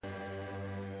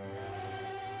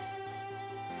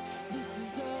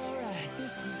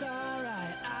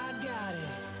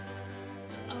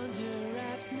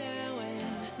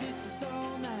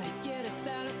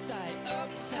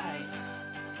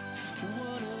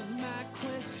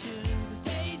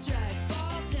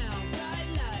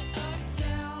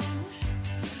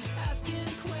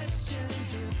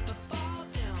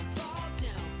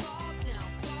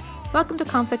Welcome to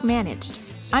Conflict Managed.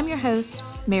 I'm your host,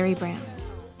 Mary Brown.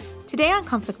 Today on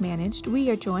Conflict Managed, we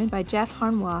are joined by Jeff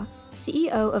Harnois,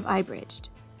 CEO of iBridged.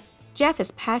 Jeff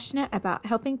is passionate about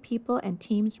helping people and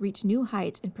teams reach new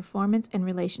heights in performance and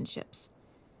relationships.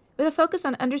 With a focus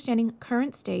on understanding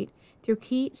current state through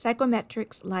key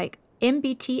psychometrics like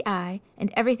MBTI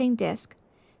and Everything DISC,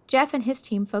 Jeff and his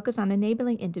team focus on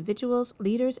enabling individuals,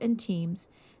 leaders, and teams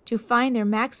to find their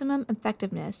maximum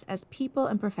effectiveness as people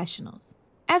and professionals.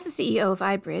 As the CEO of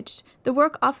iBridged, the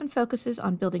work often focuses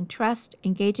on building trust,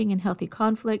 engaging in healthy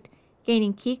conflict,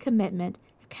 gaining key commitment,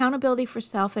 accountability for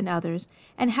self and others,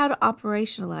 and how to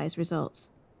operationalize results.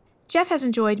 Jeff has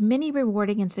enjoyed many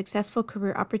rewarding and successful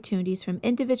career opportunities from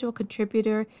individual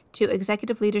contributor to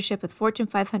executive leadership with Fortune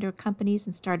 500 companies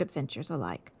and startup ventures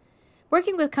alike.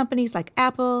 Working with companies like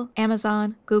Apple,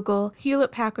 Amazon, Google,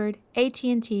 Hewlett-Packard,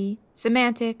 AT&T,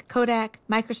 Symantec, Kodak,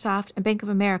 Microsoft, and Bank of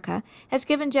America has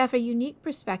given Jeff a unique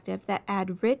perspective that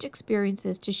add rich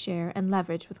experiences to share and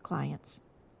leverage with clients.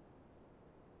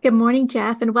 Good morning,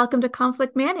 Jeff, and welcome to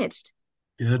Conflict Managed.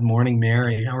 Good morning,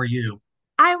 Mary. How are you?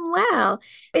 I'm well.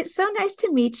 It's so nice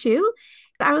to meet you.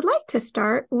 I would like to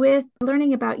start with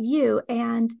learning about you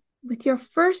and with your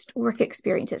first work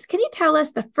experiences. Can you tell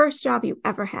us the first job you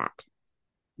ever had?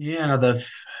 Yeah,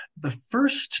 the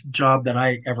first job that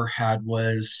I ever had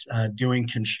was doing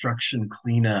construction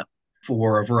cleanup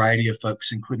for a variety of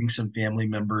folks, including some family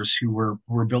members who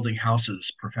were building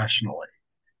houses professionally,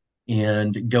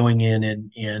 and going in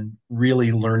and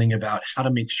really learning about how to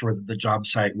make sure that the job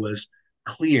site was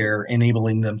clear,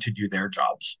 enabling them to do their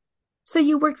jobs. So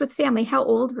you worked with family. How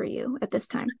old were you at this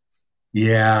time?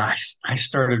 Yeah, I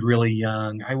started really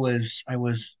young. I was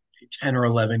 10 or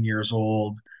 11 years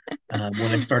old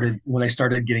when I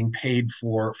started getting paid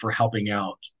for helping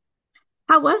out.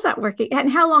 How was that working?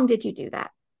 And how long did you do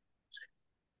that?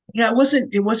 Yeah, it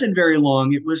wasn't very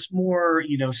long. It was more,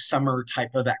 summer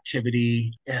type of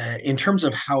activity. In terms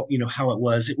of how it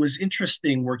was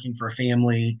interesting working for a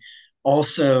family.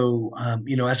 Also,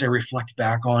 as I reflect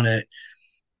back on it,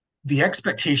 the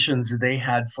expectations they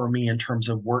had for me in terms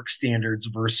of work standards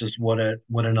versus what an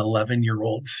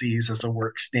 11-year-old sees as a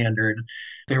work standard,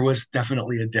 there was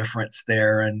definitely a difference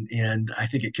there, and I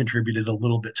think it contributed a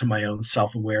little bit to my own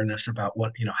self-awareness about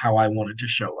what, how I wanted to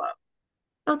show up.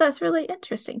 Oh, that's really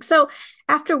interesting. So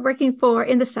after working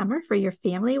in the summer for your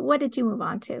family, what did you move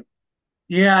on to?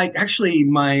 Yeah, actually,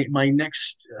 my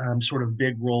next sort of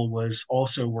big role was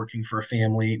also working for a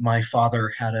family. My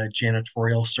father had a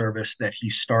janitorial service that he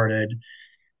started,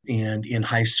 and in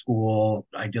high school,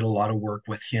 I did a lot of work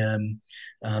with him,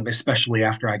 especially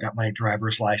after I got my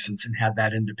driver's license and had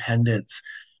that independence.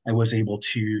 I was able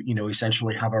to,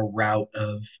 essentially have a route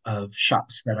of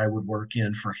shops that I would work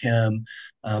in for him,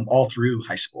 all through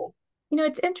high school.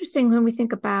 It's interesting when we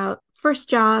think about first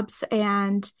jobs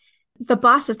and the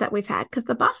bosses that we've had, because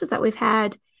the bosses that we've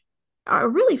had are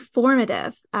really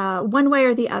formative, one way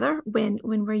or the other when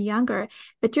we're younger.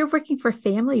 But you're working for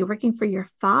family, you're working for your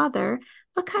father.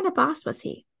 What kind of boss was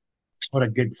he? What a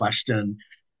good question.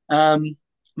 Um,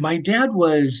 my dad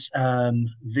was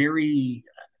very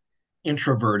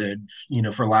introverted,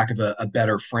 for lack of a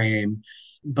better frame,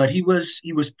 but he was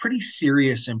pretty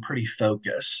serious and pretty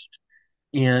focused.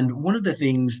 And one of the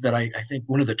things that I think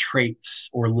one of the traits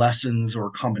or lessons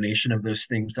or combination of those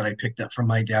things that I picked up from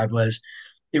my dad was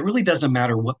it really doesn't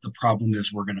matter what the problem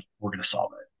is, we're gonna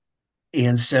solve it.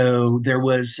 And so there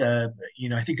was,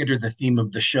 I think under the theme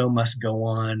of the show must go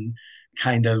on,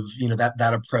 kind of,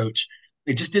 that approach.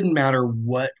 It just didn't matter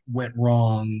what went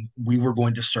wrong. We were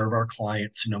going to serve our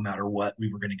clients no matter what.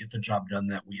 We were going to get the job done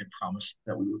that we had promised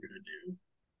that we were going to do.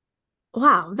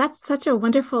 Wow, that's such a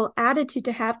wonderful attitude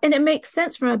to have. And it makes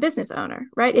sense from a business owner,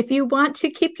 right? If you want to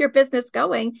keep your business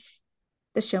going,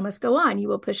 the show must go on. You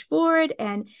will push forward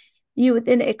and you would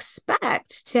then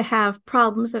expect to have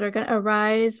problems that are going to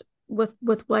arise with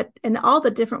what and all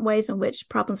the different ways in which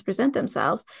problems present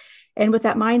themselves. And with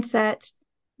that mindset,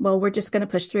 well, we're just going to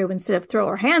push through instead of throw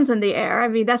our hands in the air. I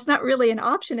mean, that's not really an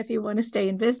option if you want to stay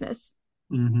in business.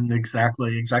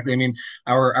 Exactly, exactly. I mean,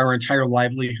 our entire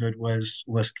livelihood was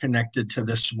connected to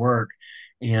this work,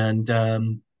 and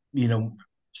you know,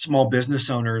 small business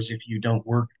owners, if you don't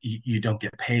work, you don't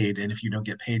get paid, and if you don't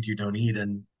get paid, you don't eat,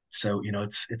 and so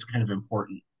it's kind of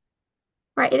important.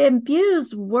 Right. It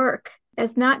imbues work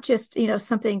as not just,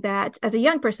 something that as a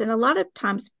young person, a lot of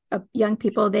times young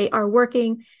people, they are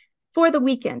working for the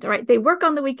weekend, right? They work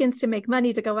on the weekends to make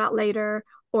money to go out later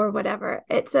or whatever.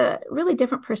 It's a really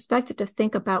different perspective to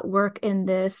think about work in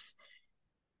this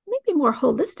maybe more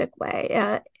holistic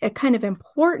way, a kind of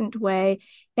important way.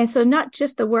 And so, not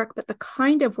just the work, but the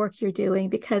kind of work you're doing,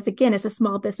 because again, as a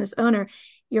small business owner,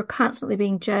 you're constantly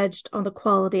being judged on the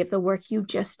quality of the work you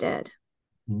just did.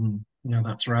 No,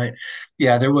 that's right.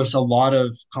 Yeah, there was a lot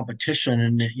of competition,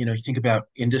 and you think about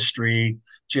industry,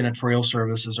 janitorial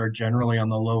services are generally on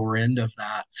the lower end of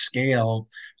that scale,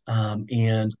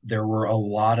 and there were a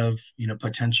lot of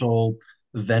potential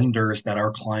vendors that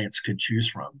our clients could choose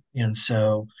from, and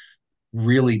so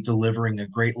really delivering a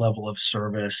great level of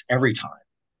service every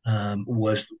time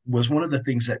was one of the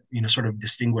things that sort of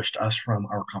distinguished us from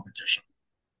our competition.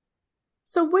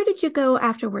 So, where did you go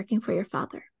after working for your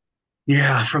father?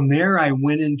 Yeah, from there I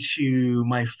went into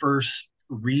my first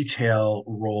retail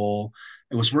role.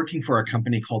 I was working for a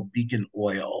company called Beacon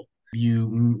Oil. You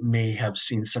may have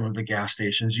seen some of the gas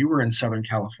stations. You were in Southern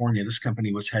California. This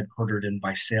company was headquartered in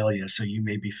Visalia, so you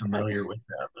may be Oh, yeah. familiar with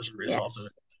them as a result of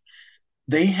it. Yes.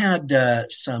 They had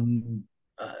some.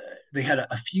 They had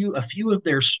a few of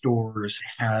their stores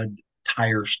had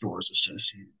tire stores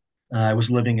associated. I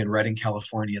was living in Redding,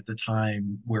 California at the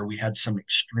time, where we had some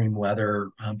extreme weather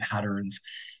patterns.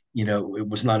 It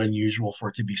was not unusual for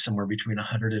it to be somewhere between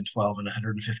 112 and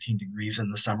 115 degrees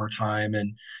in the summertime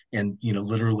and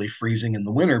literally freezing in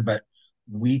the winter. But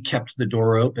we kept the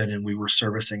door open and we were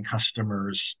servicing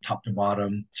customers top to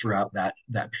bottom throughout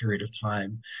that period of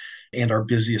time. And our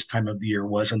busiest time of the year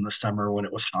was in the summer when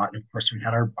it was hot. And of course, we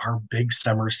had our big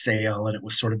summer sale, and it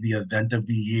was sort of the event of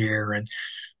the year. And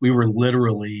we were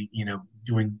literally,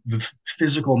 doing the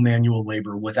physical manual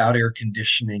labor without air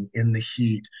conditioning in the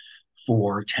heat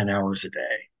for 10 hours a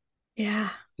day. Yeah.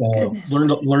 So Goodness.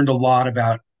 learned a lot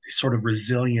about sort of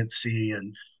resiliency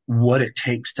and what it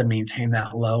takes to maintain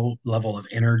that low level of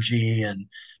energy. And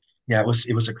yeah, it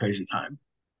was a crazy time.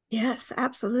 Yes,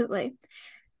 absolutely.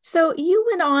 So you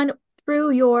went on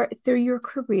through your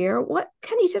career. What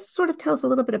can you just sort of tell us a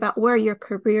little bit about where your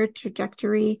career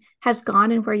trajectory has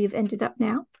gone and where you've ended up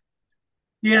now?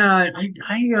 Yeah,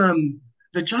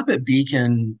 the job at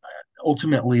Beacon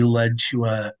ultimately led to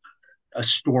a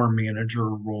store manager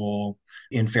role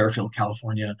in Fairfield,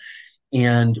 California.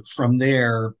 And from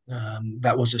there,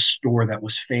 that was a store that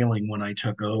was failing when I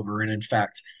took over. And in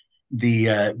fact,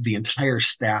 the entire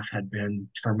staff had been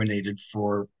terminated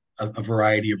for a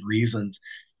variety of reasons.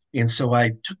 And so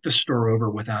I took the store over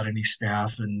without any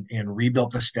staff and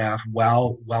rebuilt the staff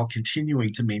while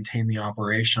continuing to maintain the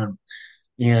operation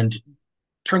and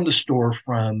turned the store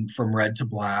from red to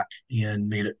black and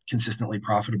made it consistently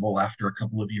profitable after a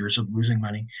couple of years of losing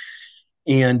money.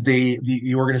 And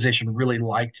the organization really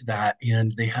liked that,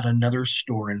 and they had another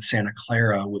store in Santa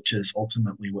Clara, which is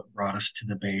ultimately what brought us to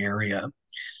the Bay Area.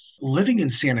 Living in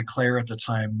Santa Clara at the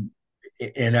time,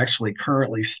 and actually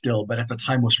currently still, but at the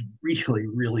time was really,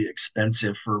 really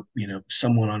expensive for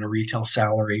someone on a retail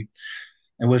salary.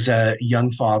 I was a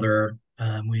young father.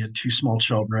 We had two small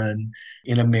children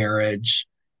in a marriage,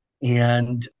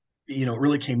 and it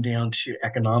really came down to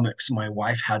economics. My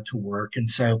wife had to work, and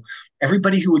so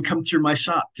everybody who would come through my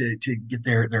shop to get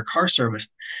their car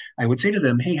serviced, I would say to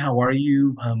them, "Hey, how are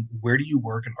you? Where do you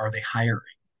work, and are they hiring?"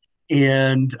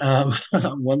 And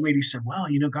one lady said, "Well,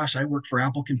 gosh, I work for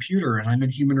Apple Computer, and I'm in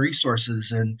human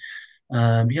resources, and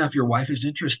yeah, if your wife is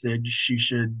interested, she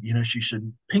should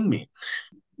ping me."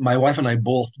 My wife and I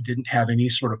both didn't have any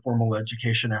sort of formal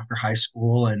education after high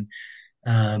school,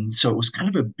 and so it was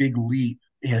kind of a big leap.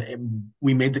 And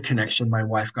we made the connection. My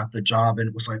wife got the job, and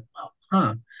it was like, well,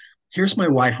 huh, here's my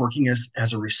wife working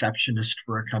as a receptionist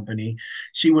for a company.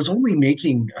 She was only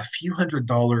making a few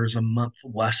 $100s a month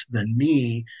less than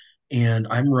me. And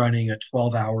I'm running a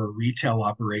 12-hour retail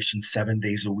operation 7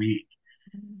 days a week.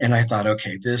 And I thought,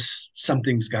 okay, this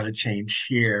something's got to change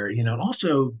here, and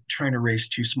also trying to raise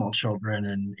two small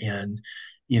children and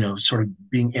sort of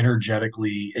being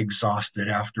energetically exhausted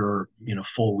after,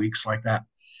 full weeks like that.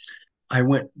 I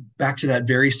went back to that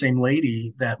very same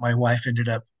lady that my wife ended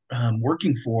up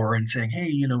working for and saying,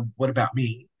 hey, what about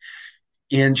me?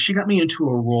 And she got me into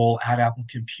a role at Apple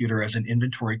Computer as an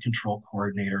inventory control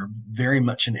coordinator, very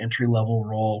much an entry level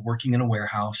role, working in a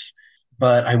warehouse.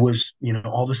 But I was,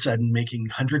 all of a sudden making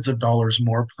hundreds of dollars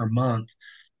more per month,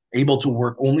 able to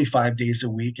work only 5 days a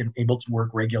week and able to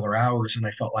work regular hours. And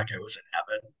I felt like I was in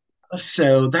heaven.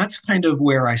 So that's kind of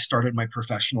where I started my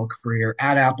professional career.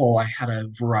 At Apple, I had a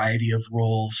variety of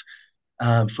roles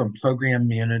from program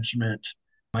management.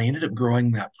 I ended up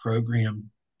growing that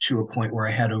program to a point where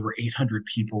I had over 800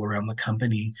 people around the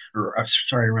company, or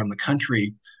sorry, around the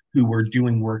country, who were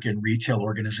doing work in retail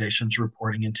organizations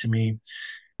reporting into me.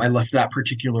 I left that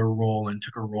particular role and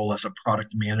took a role as a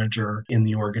product manager in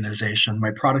the organization.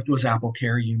 My product was Apple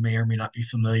Care. You may or may not be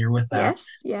familiar with that. Yes,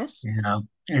 yes. Yeah.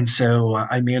 And so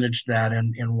I managed that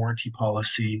and warranty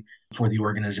policy for the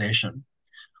organization.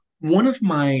 One of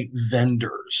my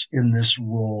vendors in this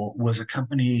role was a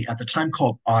company at the time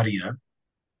called Audia,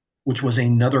 which was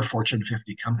another Fortune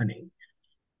 50 company.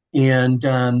 And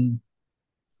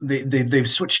they've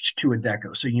switched to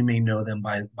Adecco, so you may know them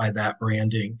by that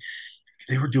branding.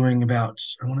 They were doing about,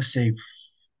 I want to say,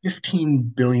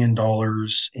 $15 billion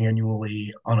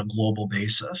annually on a global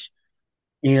basis.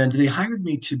 And they hired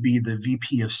me to be the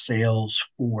VP of sales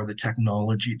for the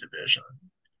technology division.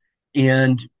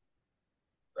 And,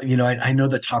 I know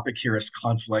the topic here is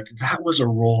conflict. That was a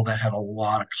role that had a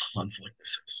lot of conflict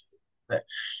associated with it.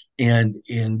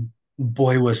 And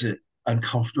boy, was it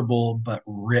uncomfortable, but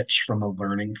rich from a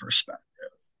learning perspective.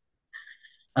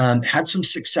 Had some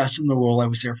success in the role. I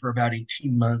was there for about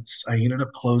 18 months. I ended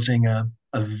up closing a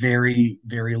very,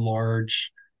 very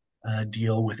large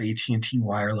deal with AT&T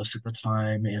Wireless at the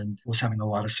time and was having a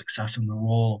lot of success in the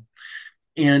role.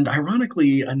 And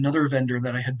ironically, another vendor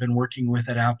that I had been working with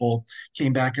at Apple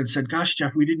came back and said, "Gosh,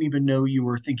 Jeff, we didn't even know you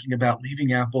were thinking about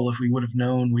leaving Apple. If we would have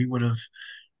known, we would have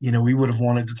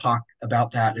wanted to talk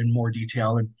about that in more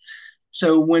detail." And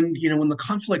so when the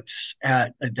conflicts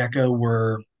at Adecco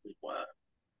were,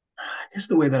 I guess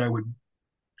the way that I would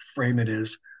frame it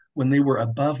is when they were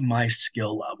above my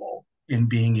skill level in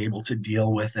being able to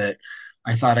deal with it,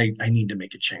 I thought I need to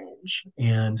make a change.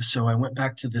 And so I went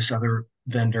back to this other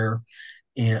vendor,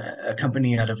 a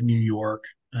company out of New York,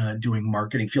 doing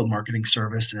marketing, field marketing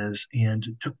services, and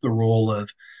took the role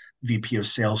of VP of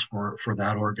sales for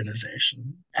that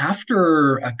organization.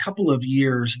 After a couple of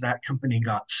years, that company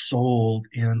got sold,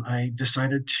 and I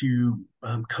decided to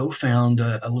co-found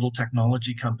a little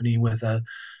technology company with a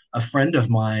friend of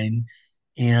mine,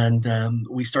 and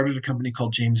we started a company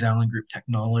called James Allen Group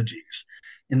Technologies.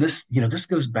 And this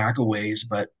goes back a ways,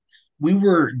 but we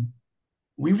were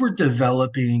we were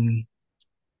developing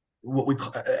what we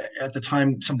call, at the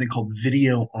time, something called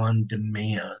video on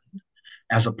demand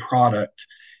as a product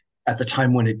at the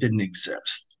time when it didn't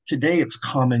exist. Today, it's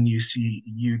common. You see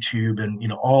YouTube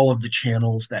and all of the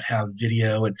channels that have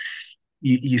video, and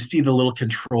you see the little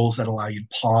controls that allow you to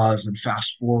pause and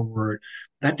fast forward.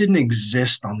 That didn't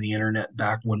exist on the internet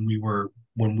back when we were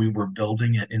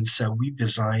building it, and so we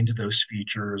designed those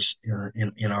features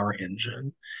in our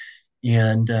engine,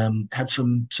 and had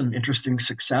some interesting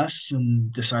success,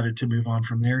 and decided to move on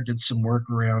from there. Did some work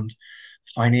around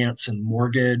finance and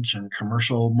mortgage and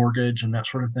commercial mortgage and that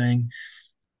sort of thing.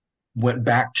 Went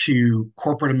back to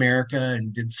corporate America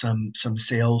and did some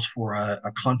sales for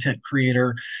a content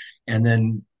creator, and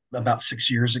then about 6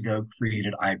 years ago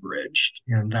created iBridge,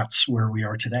 and that's where we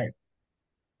are today.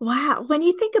 Wow. When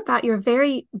you think about your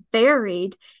very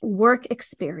varied work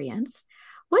experience,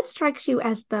 what strikes you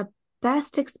as the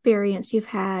best experience you've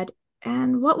had,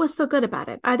 and what was so good about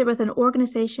it, either with an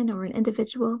organization or an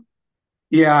individual?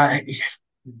 Yeah,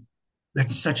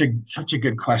 that's such a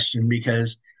good question,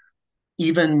 because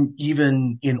even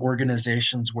in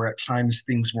organizations where at times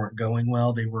things weren't going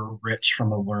well, they were rich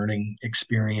from a learning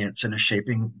experience and a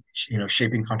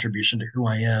shaping contribution to who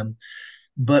I am.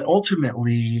 But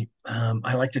ultimately,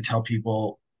 I like to tell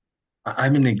people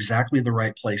I'm in exactly the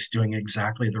right place doing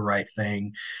exactly the right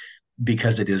thing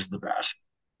because it is the best.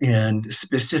 And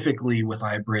specifically with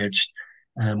iBridge,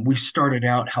 we started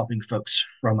out helping folks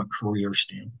from a career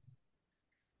standpoint,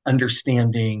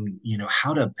 understanding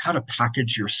how to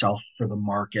package yourself for the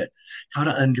market, how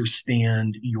to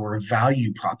understand your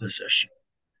value proposition,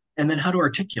 and then how to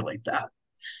articulate that.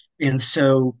 And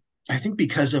so I think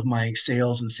because of my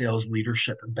sales and sales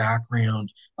leadership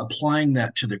background, applying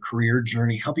that to the career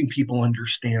journey, helping people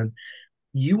understand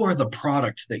you are the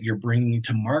product that you're bringing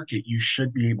to market, you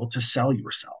should be able to sell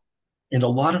yourself. And a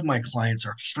lot of my clients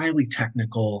are highly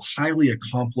technical, highly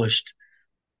accomplished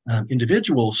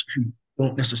individuals who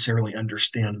don't necessarily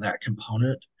understand that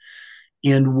component.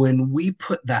 And when we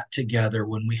put that together,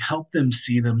 when we help them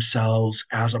see themselves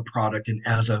as a product and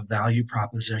as a value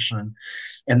proposition,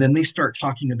 and then they start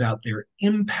talking about their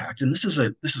impact, and this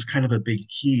is kind of a big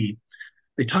key.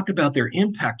 They talk about their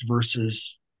impact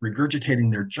versus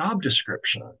regurgitating their job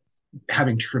description,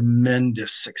 having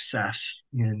tremendous success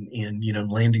in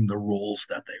landing the roles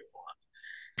that they want.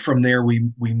 From there,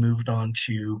 we moved on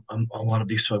to a lot of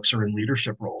these folks are in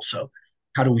leadership roles. So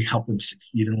how do we help them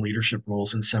succeed in leadership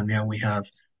roles? And so now we have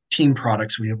team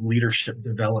products, we have leadership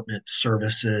development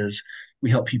services. We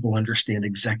help people understand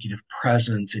executive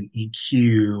presence and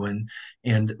EQ,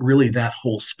 and really that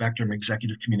whole spectrum,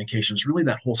 executive communications, really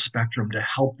that whole spectrum to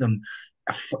help them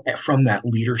from that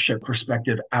leadership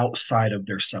perspective outside of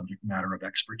their subject matter of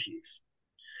expertise.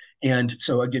 And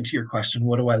so, again, to your question,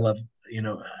 what do I love? You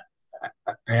know,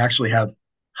 I actually have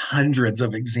hundreds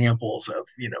of examples of,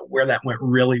 where that went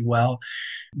really well.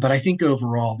 But I think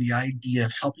overall, the idea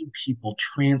of helping people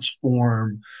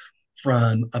transform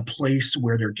from a place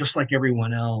where they're just like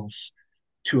everyone else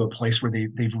to a place where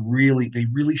they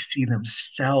really see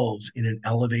themselves in an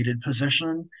elevated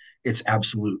position, it's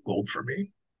absolute gold for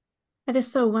me. That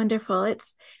is so wonderful.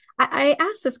 I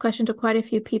asked this question to quite a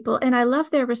few people, and I love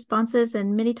their responses.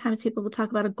 And many times people will talk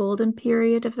about a golden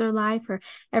period of their life or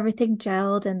everything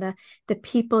gelled and the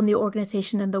people and the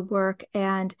organization and the work.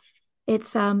 And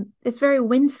it's very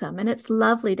winsome and it's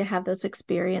lovely to have those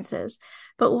experiences.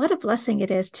 But what a blessing it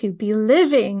is to be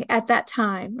living at that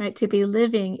time, right? To be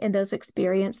living in those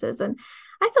experiences. And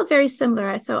I feel very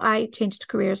similar. So I changed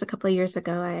careers a couple of years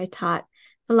ago. I taught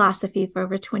philosophy for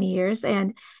over 20 years.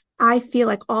 And I feel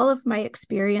like all of my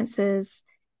experiences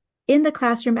in the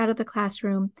classroom, out of the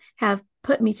classroom, have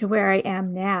put me to where I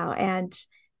am now. And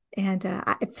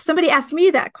if somebody asked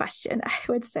me that question, I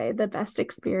would say the best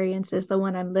experience is the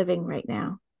one I'm living right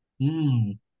now.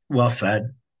 Mm, well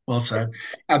said. Well said.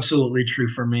 Absolutely true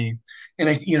for me. And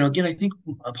again, I think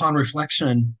upon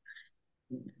reflection,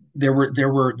 there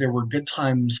were good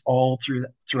times all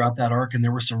throughout that arc, and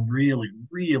there were some really,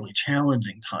 really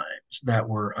challenging times that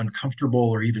were uncomfortable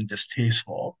or even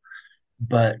distasteful,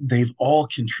 but they've all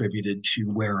contributed to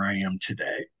where I am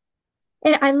today.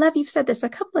 And I love you've said this a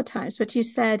couple of times, but you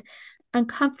said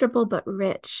uncomfortable but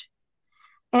rich.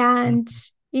 And,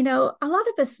 a lot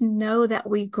of us know that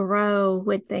we grow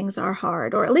when things are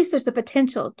hard, or at least there's the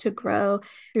potential to grow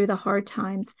through the hard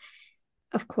times.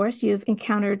 Of course, you've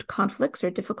encountered conflicts or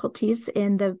difficulties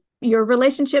in your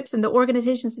relationships and the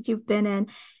organizations that you've been in.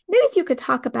 Maybe if you could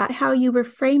talk about how you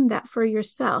reframe that for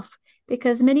yourself,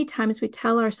 because many times we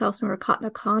tell ourselves when we're caught in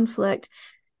a conflict,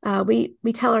 we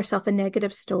tell ourselves a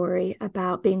negative story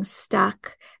about being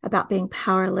stuck, about being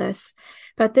powerless.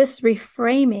 But this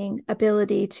reframing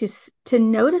ability to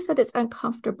notice that it's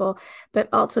uncomfortable, but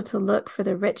also to look for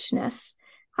the richness,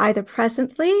 either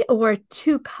presently or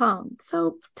to come.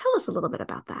 So tell us a little bit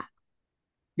about that.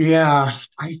 Yeah,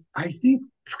 I think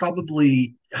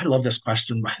probably I love this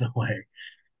question, by the way.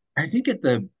 I think at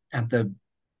the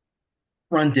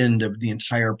front end of the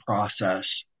entire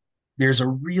process, there's a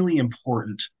really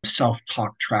important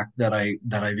self-talk track that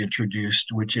I've introduced,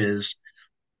 which is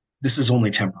this is only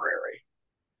temporary.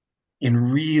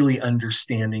 In really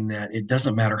understanding that it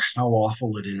doesn't matter how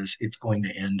awful it is, it's going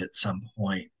to end at some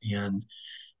point. And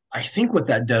I think what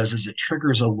that does is it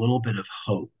triggers a little bit of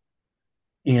hope.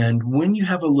 And when you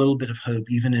have a little bit of hope,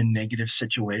 even in negative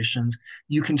situations,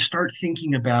 you can start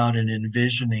thinking about and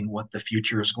envisioning what the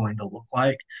future is going to look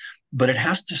like. But it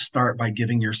has to start by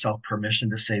giving yourself permission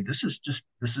to say, this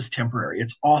is temporary.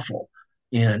 It's awful.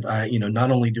 And not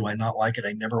only do I not like it,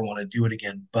 I never want to do it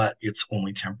again, but it's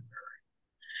only temporary.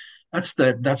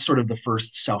 That's sort of the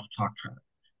first self-talk track.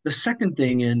 The second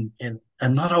thing, and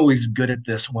I'm not always good at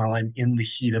this while I'm in the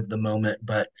heat of the moment,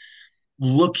 but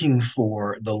looking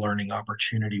for the learning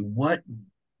opportunity. What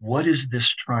is this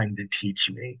trying to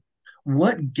teach me?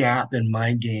 What gap in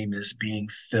my game is being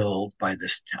filled by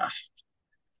this test?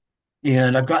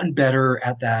 And I've gotten better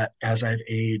at that as I've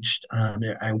aged.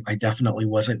 I definitely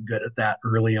wasn't good at that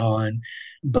early on.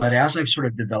 But as I've sort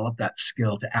of developed that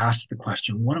skill to ask the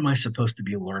question, what am I supposed to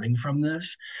be learning from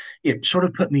this? It sort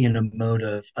of put me in a mode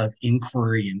of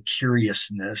inquiry and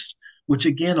curiousness, which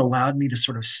again allowed me to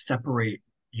sort of separate,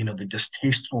 the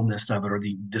distastefulness of it or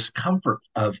the discomfort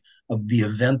of the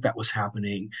event that was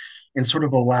happening and sort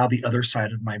of allow the other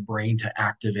side of my brain to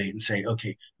activate and say,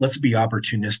 okay, let's be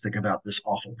opportunistic about this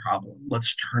awful problem.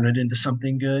 Let's turn it into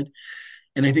something good.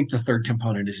 And I think the third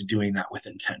component is doing that with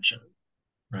intention,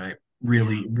 right? Yeah.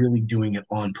 Really, really doing it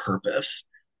on purpose.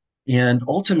 And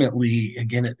ultimately,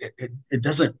 again, it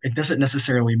doesn't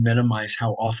necessarily minimize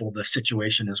how awful the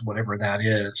situation is, whatever that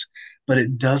is, but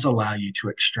it does allow you to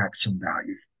extract some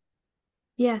value.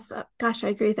 Yes. Gosh, I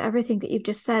agree with everything that you've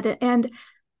just said. And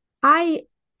I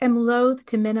am loath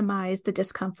to minimize the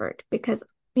discomfort because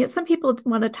some people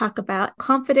want to talk about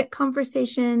confident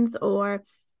conversations or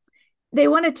they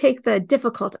want to take the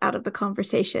difficult out of the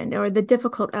conversation or the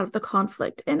difficult out of the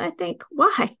conflict. And I think,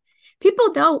 why?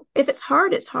 People know if it's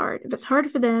hard, it's hard. If it's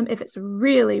hard for them, if it's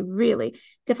really, really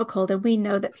difficult, and we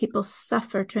know that people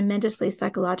suffer tremendously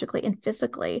psychologically and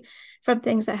physically from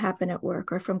things that happen at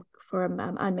work or from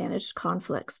unmanaged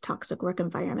conflicts, toxic work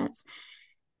environments.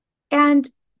 And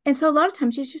and so a lot of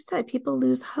times, you just said, people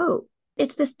lose hope.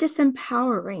 It's this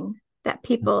disempowering that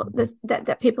people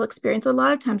that people experience a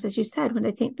lot of times, as you said, when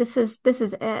they think this is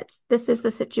it, this is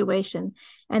the situation,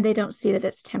 and they don't see that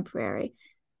it's temporary.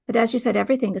 But as you said,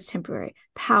 everything is temporary.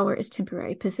 Power is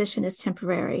temporary. Position is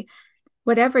temporary.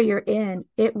 Whatever you're in,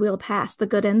 it will pass. The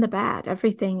good and the bad.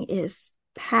 Everything is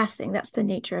passing. That's the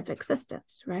nature of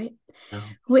existence, right? Yeah.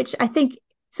 Which I think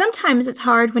sometimes it's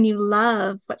hard when you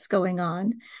love what's going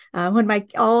on. When my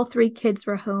all three kids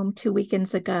were home 2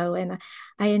 weekends ago, and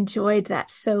I enjoyed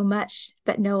that so much,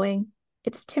 but knowing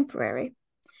it's temporary,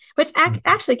 which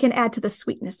actually can add to the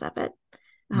sweetness of it.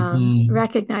 Mm-hmm.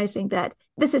 Recognizing that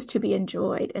this is to be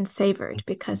enjoyed and savored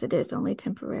because it is only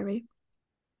temporary.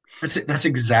 That's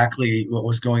exactly what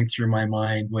was going through my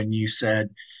mind when you said,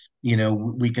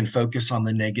 we can focus on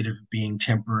the negative being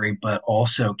temporary, but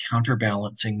also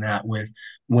counterbalancing that with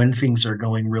when things are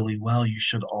going really well, you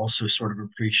should also sort of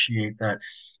appreciate that,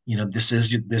 this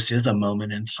is a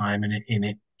moment in time, and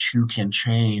it too can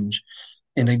change.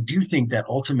 And I do think that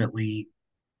ultimately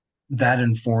that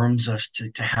informs us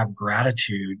to have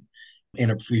gratitude and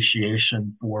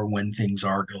appreciation for when things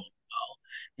are going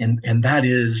well. And that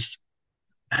is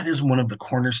one of the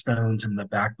cornerstones and the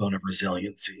backbone of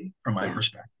resiliency from my Yeah.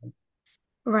 perspective.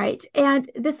 Right.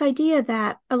 And this idea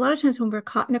that a lot of times when we're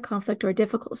caught in a conflict or a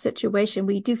difficult situation,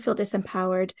 we do feel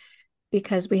disempowered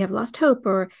because we have lost hope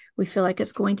or we feel like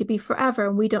it's going to be forever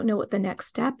and we don't know what the next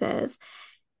step is.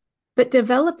 But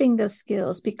developing those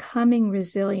skills, becoming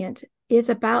resilient, is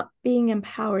about being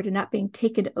empowered and not being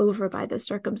taken over by the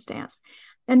circumstance.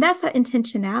 And that's that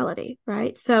intentionality,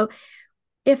 right? So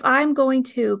if I'm going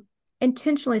to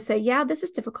intentionally say, yeah, this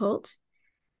is difficult,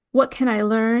 what can I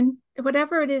learn?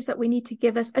 Whatever it is that we need to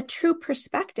give us a true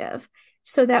perspective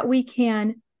so that we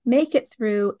can make it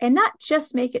through, and not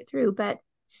just make it through, but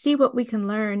see what we can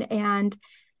learn and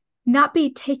not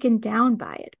be taken down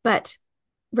by it, but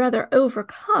rather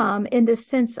overcome in the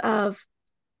sense of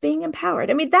being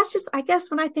empowered. I mean, that's just, I guess,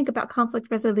 when I think about conflict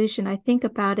resolution, I think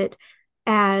about it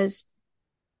as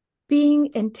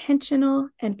being intentional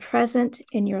and present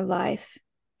in your life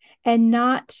and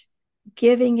not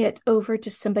giving it over to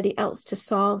somebody else to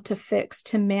solve, to fix,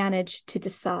 to manage, to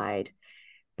decide.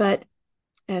 But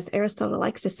as Aristotle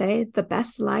likes to say, the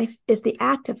best life is the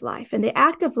active life. And the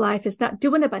active life is not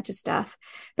doing a bunch of stuff,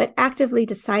 but actively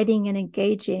deciding and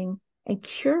engaging and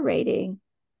curating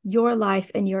your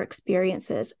life and your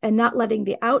experiences and not letting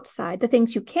the outside, the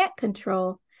things you can't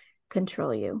control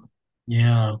you.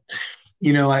 Yeah.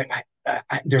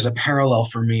 There's a parallel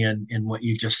for me in what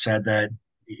you just said that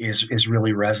is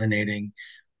really resonating.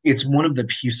 It's one of the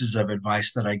pieces of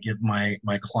advice that I give my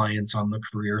clients on the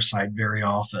career side very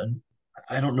often.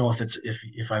 I don't know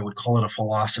if I would call it a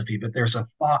philosophy, but there's a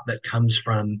thought that comes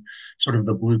from sort of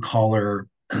the blue collar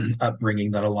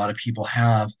upbringing that a lot of people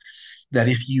have, that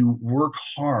if you work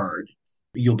hard,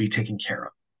 you'll be taken care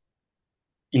of.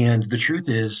 And the truth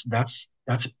is that's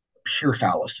pure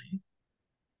fallacy.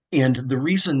 And the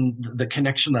reason, the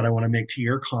connection that I want to make to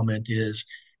your comment is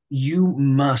you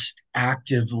must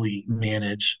actively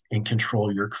manage and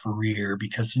control your career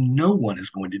because no one is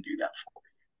going to do that for you.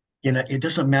 And it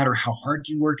doesn't matter how hard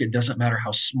you work. It doesn't matter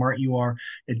how smart you are.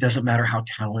 It doesn't matter how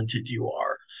talented you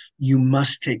are. You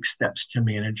must take steps to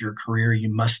manage your career.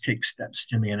 You must take steps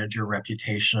to manage your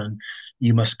reputation.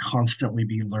 You must constantly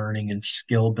be learning and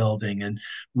skill building and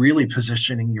really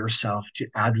positioning yourself to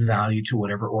add value to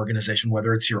whatever organization,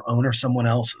 whether it's your own or someone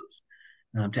else's,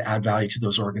 to add value to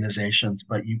those organizations.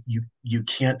 But you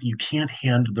can't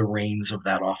hand the reins of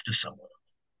that off to someone.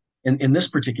 In this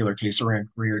particular case around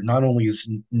career, not only is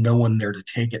no one there to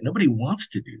take it, nobody wants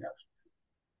to do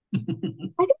that.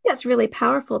 I think that's really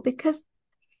powerful because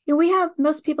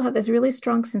most people have this really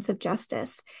strong sense of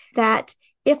justice that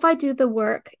if I do the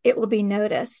work, it will be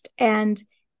noticed and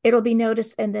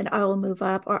then I will move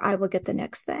up or I will get the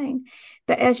next thing.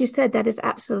 But as you said, that is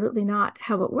absolutely not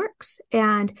how it works.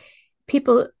 And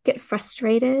people get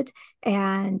frustrated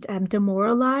and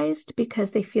demoralized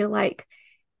because they feel like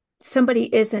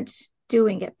somebody isn't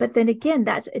doing it. But then again,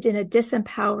 that's in a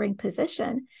disempowering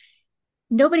position.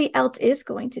 Nobody else is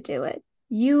going to do it.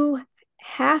 You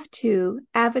have to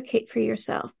advocate for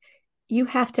yourself. You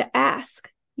have to ask.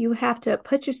 You have to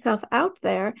put yourself out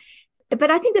there.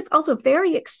 But I think that's also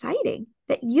very exciting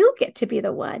that you get to be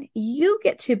the one. You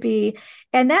get to be,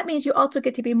 and that means you also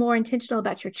get to be more intentional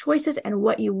about your choices and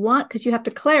what you want because you have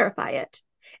to clarify it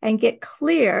and get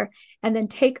clear and then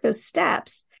take those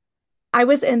steps. I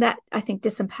was in that, I think,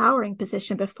 disempowering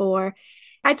position before.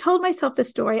 I told myself the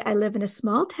story. I live in a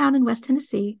small town in West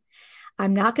Tennessee.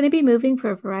 I'm not going to be moving for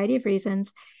a variety of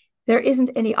reasons. There isn't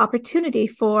any opportunity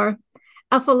for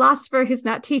a philosopher who's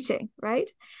not teaching, right?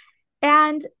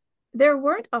 And there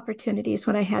weren't opportunities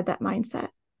when I had that mindset.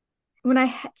 When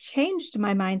I changed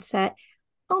my mindset,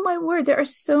 oh my word, there are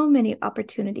so many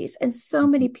opportunities and so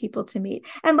many people to meet.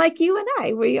 And like you and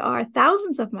I, we are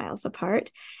thousands of miles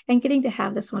apart and getting to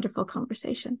have this wonderful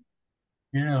conversation.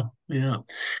 Yeah, yeah.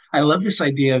 I love this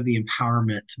idea of the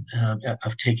empowerment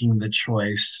of taking the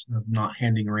choice, of not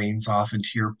handing reins off. And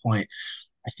to your point,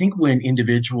 I think when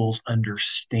individuals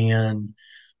understand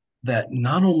that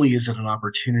not only is it an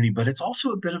opportunity, but it's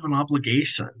also a bit of an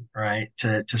obligation, right?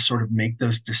 To sort of make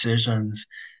those decisions,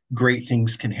 great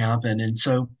things can happen. And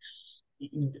so,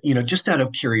 just out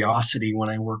of curiosity, when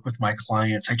I work with my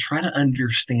clients, I try to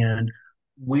understand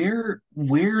where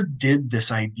did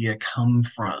this idea come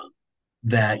from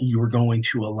that you're going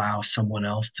to allow someone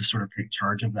else to sort of take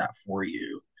charge of that for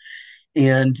you.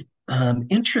 And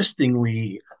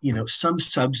interestingly, some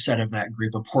subset of that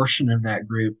group, a portion of that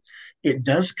group, it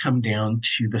does come down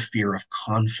to the fear of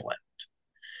conflict.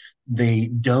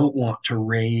 They don't want to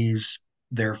raise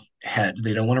their head.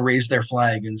 They don't want to raise their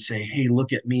flag and say, hey,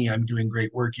 look at me. I'm doing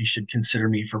great work. You should consider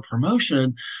me for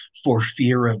promotion, for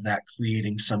fear of that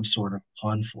creating some sort of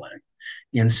conflict.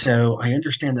 And so I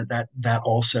understand that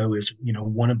also is,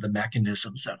 one of the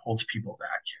mechanisms that holds people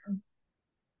back here.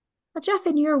 Well, Jeff,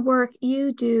 in your work,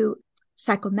 you do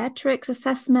psychometrics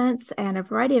assessments and a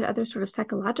variety of other sort of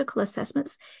psychological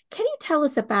assessments. Can you tell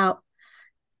us about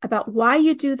why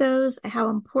you do those, how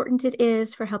important it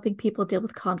is for helping people deal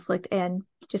with conflict and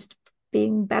just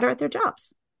being better at their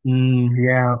jobs?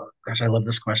 Yeah, gosh, I love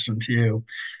this question too.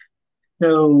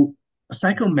 So,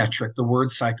 psychometric, the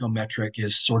word psychometric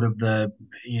is sort of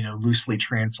loosely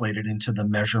translated into the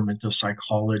measurement of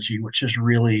psychology, which is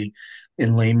really,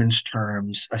 in layman's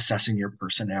terms, assessing your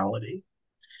personality.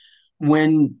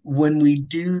 When we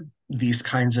do these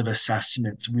kinds of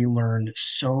assessments, we learn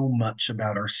so much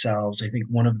about ourselves. I think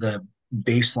one of the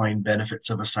baseline benefits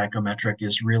of a psychometric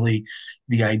is really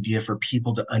the idea for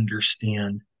people to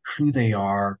understand who they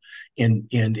are and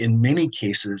in many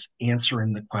cases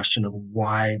answering the question of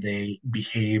why they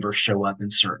behave or show up in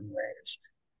certain ways.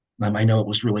 I know it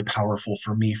was really powerful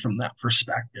for me from that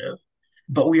perspective.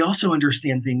 But we also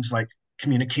understand things like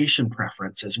communication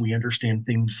preferences. We understand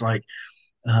things like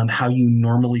how you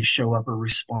normally show up or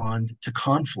respond to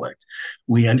conflict.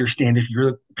 We understand if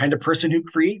you're the kind of person who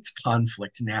creates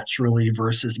conflict naturally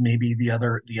versus maybe the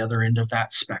other end of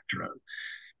that spectrum.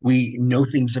 We know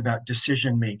things about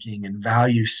decision making and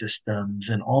value systems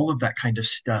and all of that kind of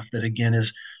stuff that again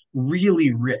is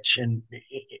really rich and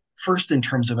first in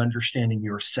terms of understanding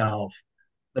yourself,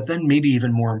 but then maybe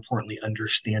even more importantly,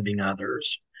 understanding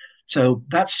others. So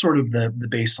that's sort of the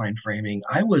baseline framing.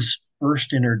 I was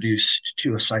first introduced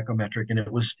to a psychometric, and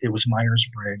it was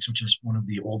Myers-Briggs, which is one of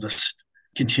the oldest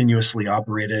continuously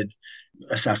operated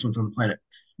assessments on the planet.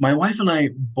 My wife and I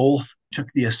both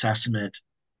took the assessment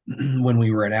when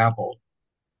we were at Apple.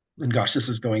 And gosh, this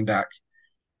is going back,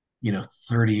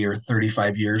 30 or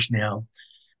 35 years now.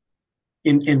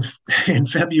 In in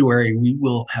February, we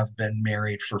will have been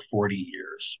married for 40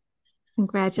 years. And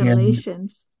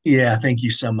Congratulations. yeah, thank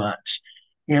you so much.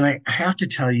 And I have to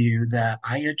tell you that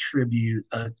I attribute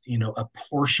a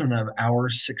portion of our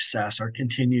success, our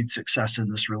continued success in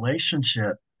this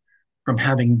relationship from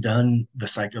having done the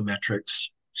psychometrics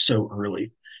so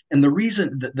early. And the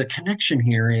reason that the connection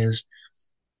here is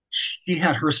she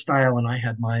had her style and I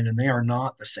had mine, and they are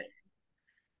not the same.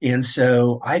 And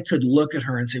so I could look at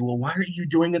her and say, well, why aren't you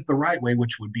doing it the right way,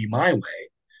 which would be my way?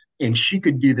 And she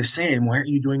could do the same. Why aren't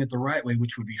you doing it the right way,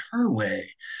 which would be her way?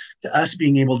 To us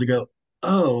being able to go,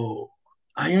 oh,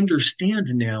 I understand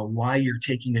now why you're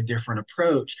taking a different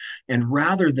approach. And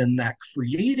rather than that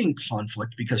creating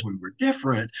conflict because we were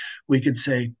different, we could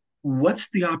say, what's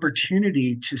the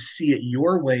opportunity to see it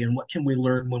your way? And what can we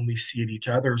learn when we see it each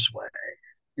other's way?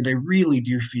 And I really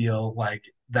do feel like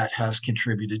that has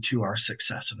contributed to our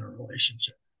success in our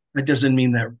relationship. That doesn't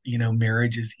mean that,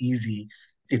 marriage is easy.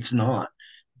 It's not.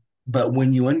 But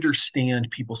when you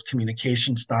understand people's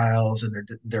communication styles and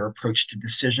their approach to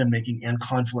decision making and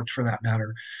conflict for that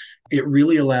matter, it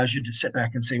really allows you to sit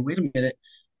back and say, wait a minute,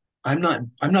 I'm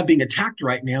not being attacked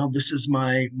right now. This is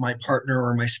my partner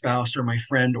or my spouse or my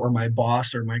friend or my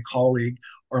boss or my colleague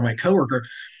or my coworker.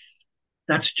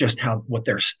 That's just what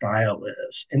their style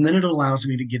is. And then it allows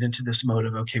me to get into this mode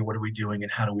of, okay, what are we doing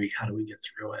and how do we get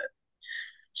through it?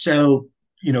 So,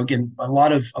 again, a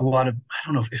lot of I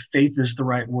don't know if faith is the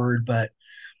right word, but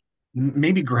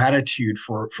maybe gratitude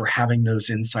for having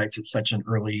those insights at such an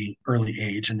early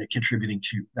age and contributing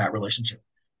to that relationship.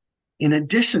 In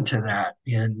addition to that,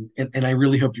 and I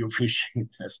really hope you appreciate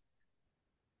this,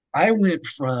 I went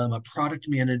from a product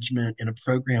management and a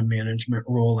program management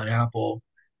role at Apple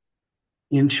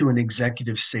into an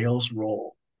executive sales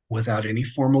role without any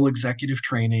formal executive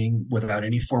training, without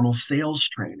any formal sales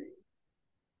training,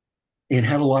 and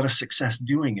had a lot of success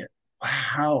doing it.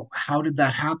 How did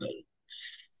that happen?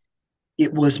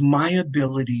 It was my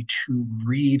ability to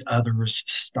read others'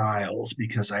 styles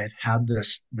because I had had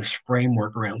this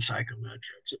framework around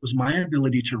psychometrics. It was my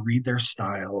ability to read their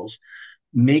styles,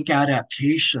 make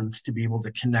adaptations to be able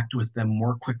to connect with them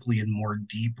more quickly and more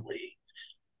deeply.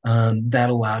 That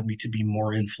allowed me to be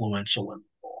more influential in the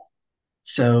role.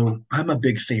 So I'm a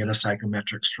big fan of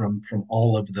psychometrics from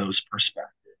all of those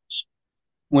perspectives.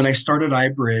 When I started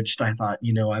iBridged, I thought,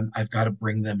 I've got to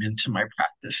bring them into my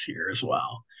practice here as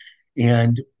well.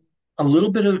 And a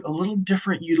little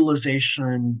different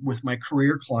utilization with my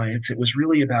career clients. It was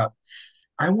really about,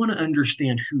 I want to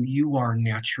understand who you are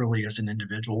naturally as an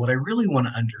individual. What I really want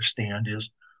to understand is,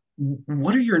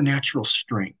 what are your natural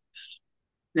strengths?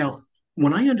 Now,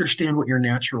 when I understand what your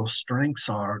natural strengths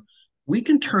are, we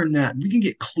can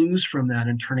get clues from that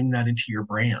and turning that into your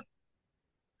brand.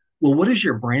 Well, what does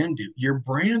your brand do? Your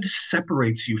brand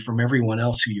separates you from everyone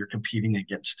else who you're competing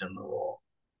against in the role.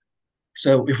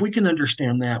 So if we can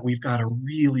understand that, we've got a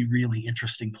really, really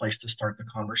interesting place to start the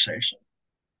conversation.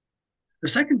 The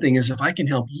second thing is, if I can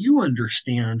help you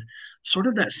understand sort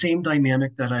of that same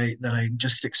dynamic that I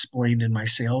just explained in my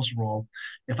sales role,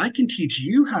 if I can teach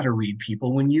you how to read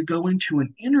people when you go into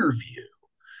an interview,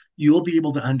 you'll be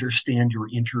able to understand your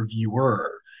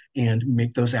interviewer and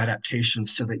make those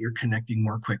adaptations so that you're connecting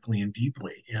more quickly and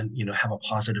deeply and have a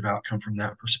positive outcome from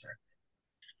that perspective.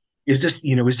 Is this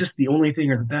the only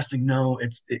thing or the best thing? No,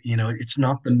 it's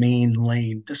not the main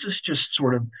lane. This is just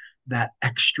sort of that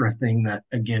extra thing that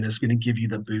again is going to give you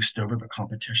the boost over the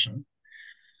competition.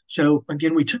 So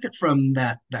again, we took it from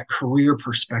that career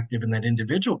perspective and that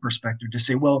individual perspective to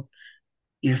say, well,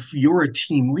 if you're a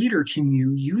team leader, can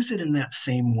you use it in that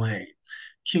same way?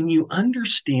 Can you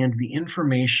understand the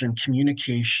information,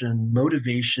 communication,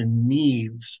 motivation,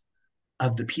 needs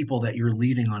of the people that you're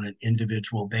leading on an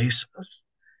individual basis?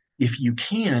 If you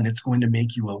can, it's going to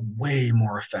make you a way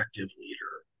more effective leader.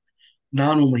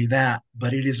 Not only that,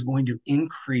 but it is going to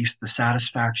increase the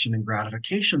satisfaction and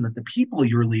gratification that the people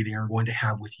you're leading are going to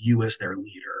have with you as their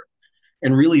leader.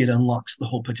 And really, it unlocks the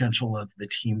whole potential of the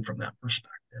team from that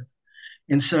perspective.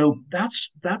 And so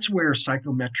that's where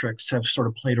psychometrics have sort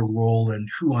of played a role in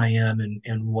who I am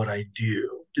and what I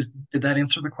do. Did that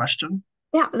answer the question?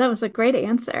 Yeah, that was a great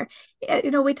answer.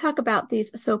 We talk about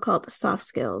these so-called soft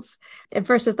skills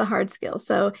versus the hard skills.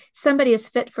 So somebody is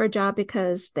fit for a job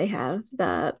because they have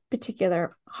the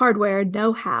particular hardware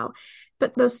know-how,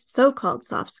 but those so-called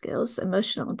soft skills,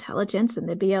 emotional intelligence, and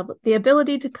the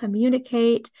ability to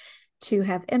communicate, to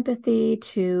have empathy,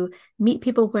 to meet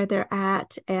people where they're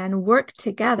at, and work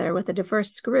together with a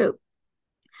diverse group.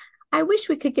 I wish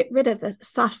we could get rid of the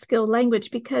soft skill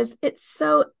language because it's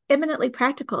so eminently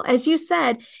practical. As you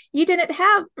said, you didn't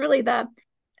have really the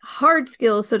hard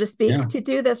skills, so to speak, Yeah. to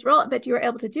do this role, but you were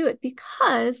able to do it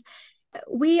because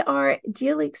we are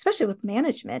dealing, especially with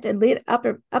management and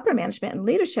upper management and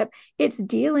leadership, it's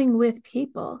dealing with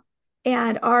people.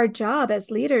 And our job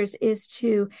as leaders is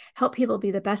to help people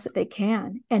be the best that they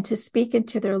can and to speak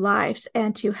into their lives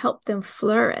and to help them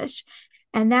flourish.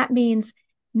 And that means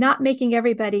not making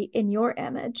everybody in your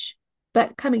image,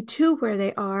 but coming to where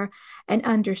they are and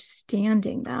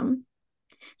understanding them.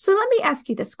 So let me ask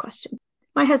you this question.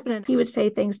 My husband, he would say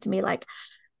things to me like,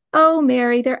 oh,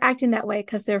 Mary, they're acting that way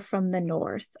because they're from the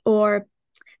North, or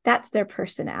that's their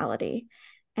personality.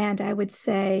 And I would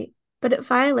say, but it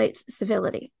violates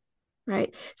civility,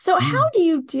 right? So how Mm. do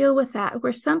you deal with that?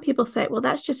 Where some people say, well,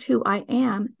 that's just who I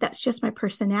am. That's just my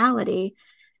personality.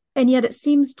 And yet it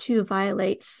seems to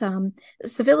violate some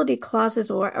civility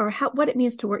clauses or what it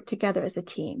means to work together as a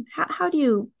team. How do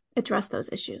you address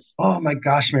those issues? Oh my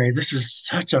gosh, Mary, this is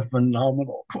such a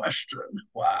phenomenal question.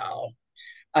 Wow.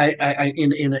 And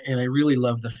I really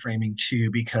love the framing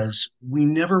too, because we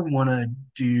never want to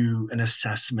do an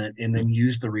assessment and then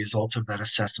use the results of that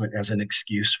assessment as an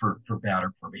excuse for bad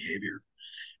or poor behavior.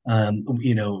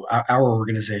 Our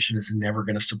organization is never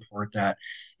going to support that.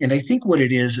 And I think what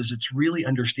it is it's really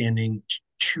understanding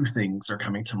two things are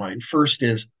coming to mind. First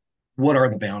is, what are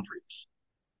the boundaries?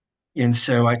 And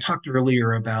so I talked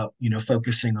earlier about,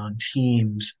 focusing on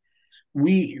teams.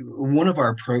 One of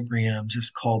our programs is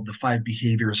called the five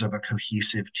behaviors of a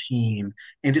cohesive team.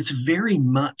 And it's very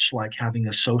much like having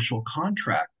a social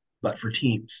contract, but for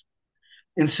teams.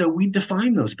 And so we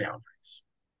define those boundaries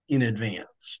in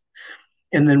advance.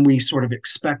 And then we sort of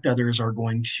expect others are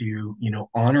going to,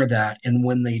 honor that. And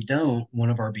when they don't, one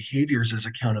of our behaviors is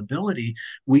accountability.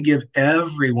 We give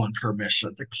everyone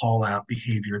permission to call out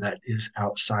behavior that is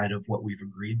outside of what we've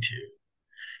agreed to.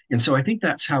 And so I think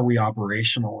that's how we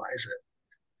operationalize it.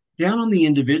 Down on the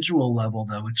individual level,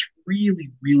 though, it's really,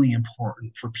 really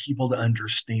important for people to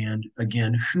understand,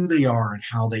 again, who they are and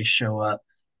how they show up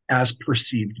as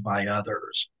perceived by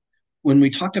others. When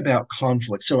we talk about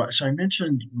conflict, so I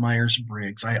mentioned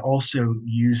Myers-Briggs. I also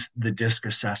use the DISC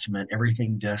assessment,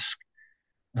 everything DISC,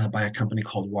 by a company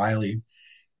called Wiley,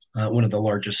 one of the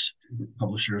largest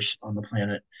publishers on the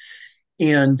planet.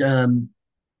 And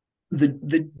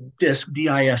the DISC,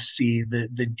 DISC,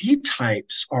 the D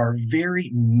types are very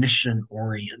mission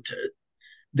oriented.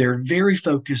 They're very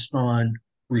focused on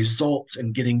results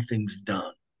and getting things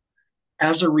done.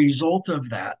 As a result of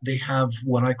that, they have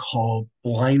what I call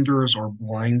blinders or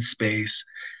blind spots.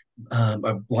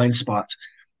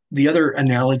 The other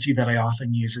analogy that I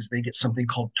often use is they get something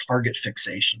called target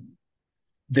fixation.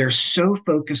 They're so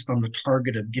focused on the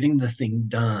target of getting the thing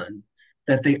done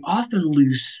that they often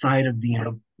lose sight of the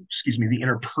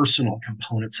interpersonal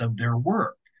components of their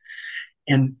work.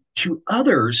 And to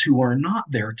others who are not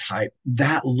their type,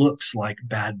 that looks like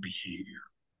bad behavior.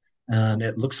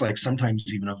 It looks like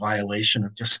sometimes even a violation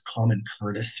of just common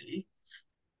courtesy.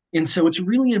 And so it's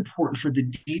really important for the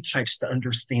D types to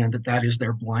understand that that is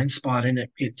their blind spot. And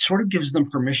it sort of gives them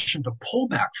permission to pull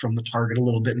back from the target a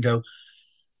little bit and go,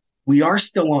 we are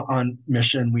still on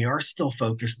mission, we are still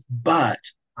focused, but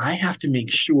I have to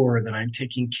make sure that I'm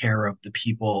taking care of the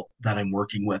people that I'm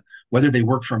working with, whether they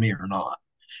work for me or not.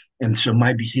 And so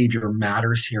my behavior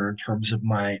matters here in terms of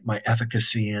my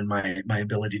efficacy and my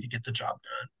ability to get the job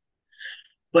done.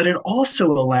 But it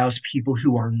also allows people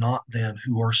who are not them,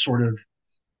 who are sort of,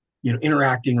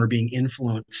 interacting or being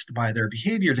influenced by their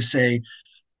behavior to say,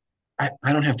 I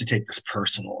don't have to take this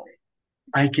personally.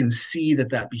 I can see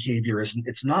that that behavior isn't,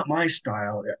 it's not my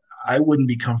style. I wouldn't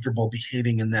be comfortable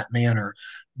behaving in that manner,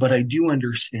 but I do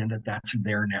understand that that's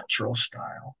their natural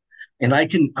style. And I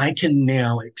can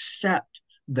now accept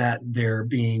that they're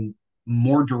being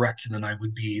more direct than I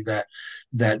would be, that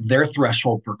their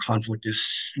threshold for conflict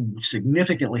is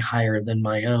significantly higher than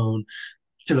my own,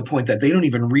 to the point that they don't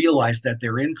even realize that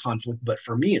they're in conflict. But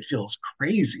for me, it feels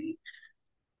crazy.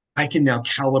 I can now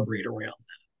calibrate around.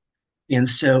 And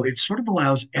so it sort of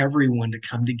allows everyone to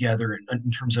come together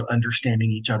in terms of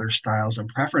understanding each other's styles and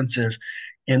preferences.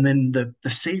 And then the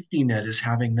safety net is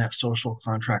having that social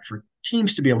contract for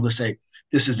teams to be able to say,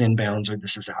 this is in bounds or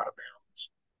this is out of bounds.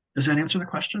 Does that answer the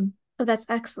question? Oh, that's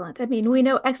excellent. I mean, we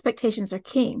know expectations are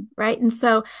king, right? And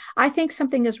so I think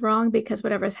something is wrong because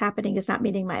whatever is happening is not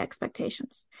meeting my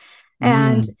expectations.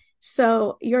 And Mm,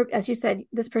 so as you said,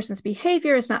 this person's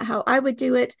behavior is not how I would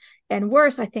do it. And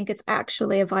worse, I think it's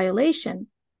actually a violation.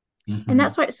 And mhm.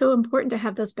 that's why it's so important to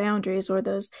have those boundaries or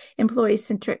those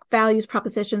employee-centric values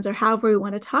propositions or however we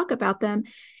want to talk about them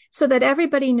so that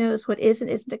everybody knows what is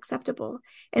and isn't acceptable.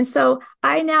 And so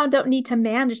I now don't need to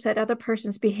manage that other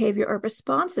person's behavior or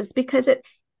responses because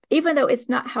even though it's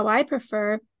not how I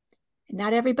prefer,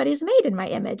 not everybody's made in my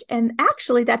image. And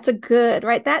actually, that's a good,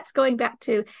 right? That's going back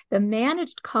to the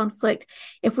managed conflict.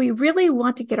 If we really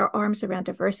want to get our arms around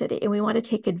diversity and we want to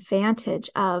take advantage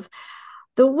of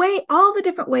all the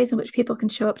different ways in which people can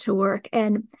show up to work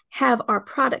and have our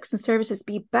products and services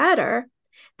be better,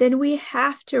 then we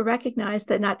have to recognize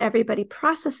that not everybody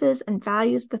processes and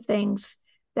values the things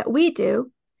that we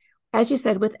do, as you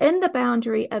said, within the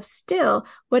boundary of still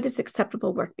what is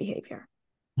acceptable work behavior.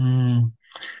 Mm.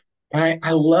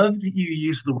 I love that you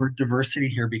use the word diversity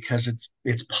here because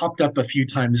it's popped up a few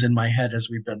times in my head as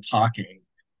we've been talking.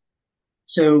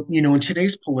 So, in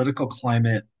today's political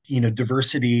climate,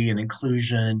 diversity and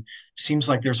inclusion seems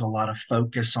like there's a lot of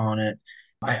focus on it.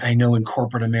 I know in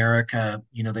corporate America,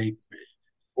 they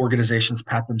organizations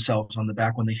pat themselves on the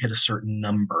back when they hit a certain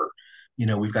number.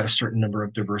 We've got a certain number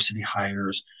of diversity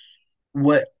hires.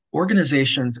 What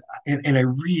organizations, and I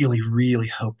really, really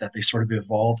hope that they sort of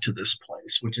evolve to this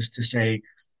place, which is to say,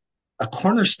 a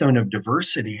cornerstone of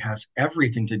diversity has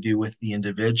everything to do with the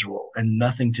individual and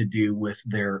nothing to do with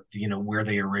their, where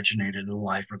they originated in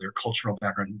life or their cultural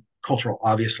background. Cultural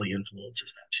obviously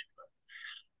influences that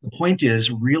too. The point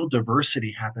is, real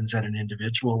diversity happens at an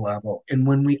individual level. And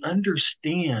when we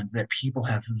understand that people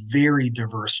have very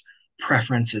diverse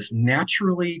preferences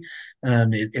naturally,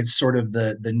 it's sort of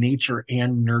the nature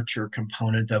and nurture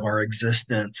component of our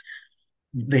existence.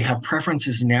 They have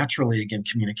preferences naturally, again,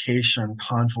 communication,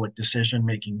 conflict, decision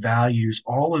making, values,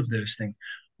 all of those things.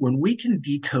 When we can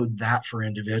decode that for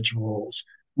individuals,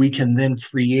 we can then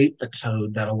create the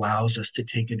code that allows us to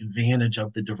take advantage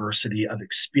of the diversity of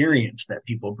experience that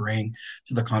people bring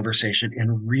to the conversation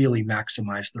and really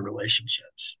maximize the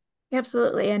relationships.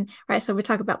 Absolutely. And right, so we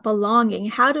talk about belonging.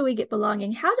 How do we get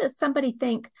belonging? How does somebody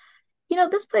think,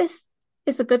 this place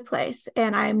is a good place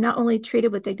and I'm not only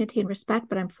treated with dignity and respect,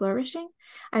 but I'm flourishing.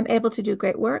 I'm able to do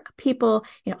great work. People,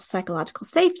 psychological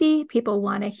safety, people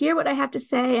want to hear what I have to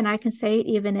say and I can say it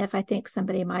even if I think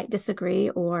somebody might disagree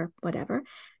or whatever.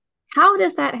 How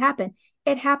does that happen?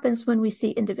 It happens when we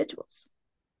see individuals,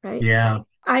 right? Yeah.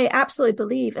 I absolutely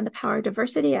believe in the power of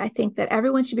diversity. I think that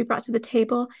everyone should be brought to the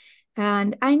table.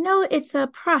 And I know it's a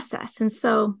process. And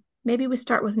so maybe we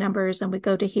start with numbers and we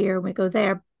go to here and we go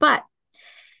there. But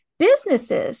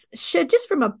businesses should, just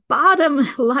from a bottom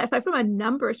line, from a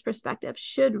numbers perspective,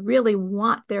 should really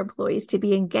want their employees to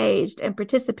be engaged and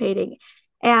participating.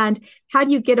 And how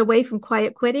do you get away from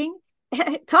quiet quitting?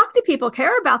 Talk to people,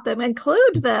 care about them,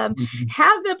 include them,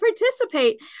 have them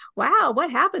participate. Wow, what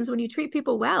happens when you treat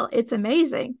people well? It's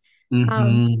amazing. Um,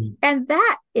 Mm-hmm. and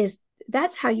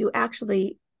that's how you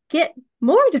actually get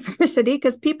more diversity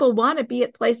because people want to be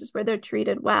at places where they're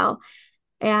treated well.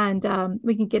 And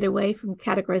we can get away from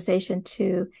categorization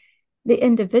to the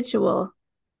individual.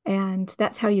 And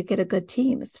that's how you get a good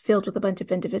team. It's filled with a bunch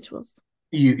of individuals.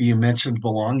 You mentioned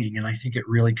belonging, and I think it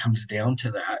really comes down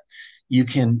to that. You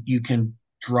can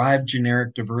drive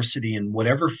generic diversity in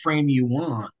whatever frame you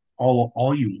want,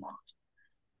 all you want.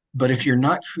 But if you're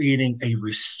not creating a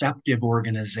receptive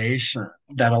organization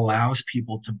that allows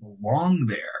people to belong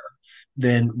there,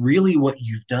 then really what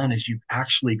you've done is you've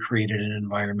actually created an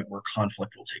environment where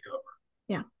conflict will take over.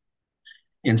 Yeah.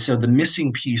 And so the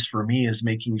missing piece for me is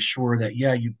making sure that,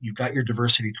 yeah, you've got your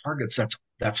diversity targets.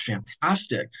 That's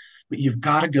fantastic. But you've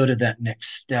got to go to that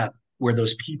next step where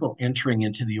those people entering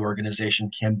into the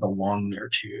organization can belong there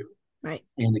too. Right.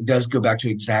 And it does go back to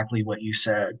exactly what you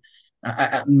said.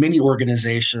 Many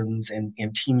organizations and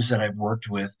teams that I've worked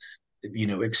with,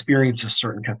 experience a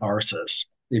certain catharsis.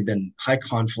 They've been high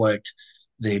conflict,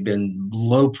 they've been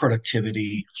low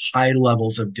productivity, high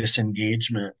levels of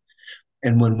disengagement.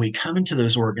 And when we come into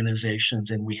those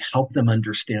organizations and we help them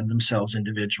understand themselves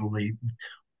individually,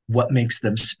 what makes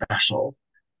them special,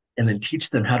 and then teach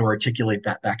them how to articulate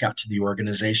that back out to the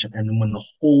organization. And then when the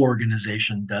whole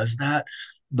organization does that,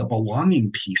 the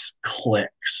belonging piece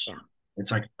clicks. Yeah.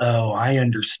 It's like, oh, I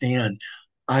understand.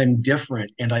 I'm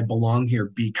different and I belong here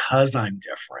because I'm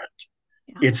different.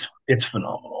 Yeah. It's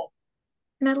phenomenal.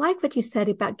 And I like what you said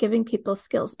about giving people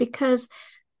skills because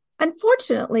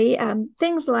unfortunately,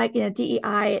 things like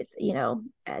DEI, it's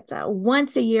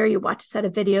once a year you watch a set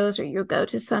of videos or you go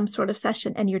to some sort of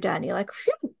session and you're done. You're like,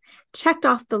 phew, checked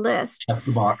off the list. Check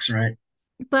the box, right?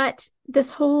 But this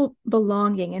whole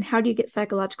belonging and how do you get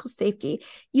psychological safety?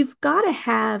 You've got to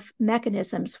have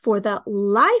mechanisms for the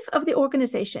life of the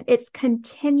organization. It's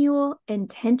continual,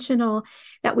 intentional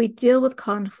that we deal with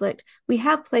conflict. We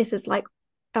have places like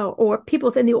or people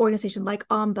within the organization like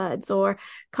ombuds or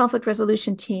conflict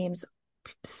resolution teams,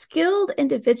 skilled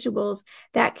individuals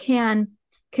that can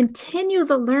continue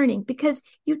the learning because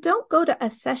you don't go to a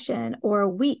session or a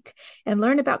week and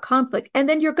learn about conflict and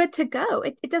then you're good to go.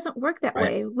 It doesn't work that Right.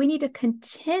 way. We need to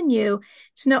continue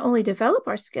to not only develop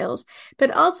our skills,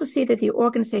 but also see that the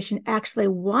organization actually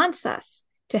wants us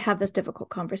to have this difficult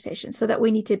conversation so that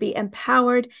we need to be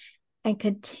empowered and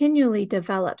continually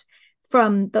developed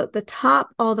from the top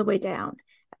all the way down.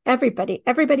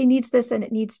 Everybody needs this and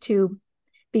it needs to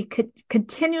be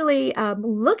continually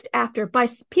looked after by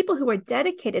people who are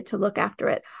dedicated to look after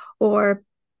it, or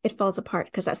it falls apart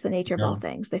because that's the nature of all Yeah.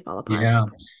 things. They fall apart. Yeah.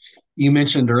 You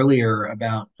mentioned earlier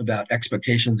about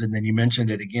expectations, and then you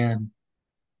mentioned it again.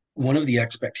 One of the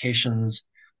expectations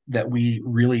that we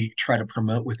really try to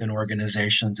promote within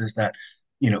organizations is that,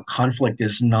 conflict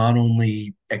is not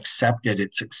only accepted,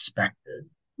 it's expected.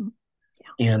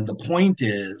 Yeah. And the point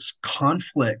is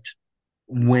conflict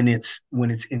when it's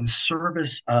in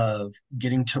service of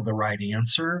getting to the right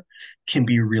answer can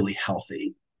be really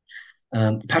healthy.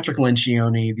 Patrick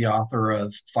Lencioni, the author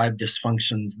of The Five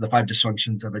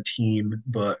Dysfunctions of a Team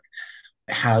book,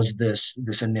 has this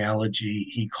analogy.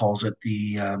 He calls it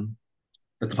the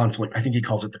conflict. I think he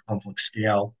calls it the conflict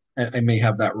scale. I may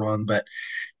have that wrong, but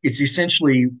it's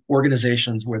essentially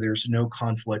organizations where there's no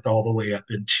conflict all the way up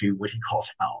into what he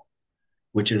calls hell,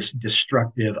 which is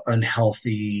destructive,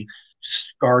 unhealthy,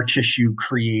 scar tissue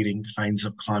creating kinds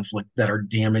of conflict that are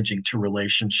damaging to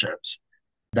relationships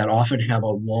that often have a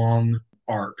long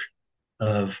arc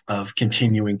of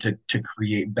continuing to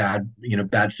create bad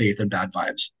faith and bad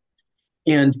vibes.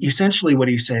 And essentially what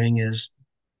he's saying is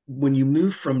when you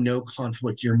move from no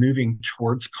conflict, you're moving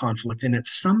towards conflict. And at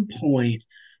some point,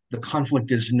 the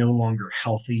conflict is no longer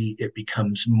healthy. It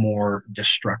becomes more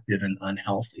destructive and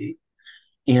unhealthy.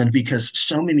 And because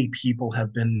so many people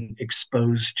have been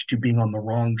exposed to being on the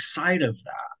wrong side of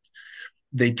that,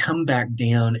 they come back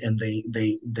down and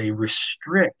they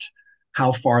restrict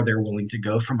how far they're willing to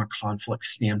go from a conflict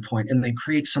standpoint, and they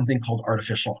create something called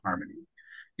artificial harmony.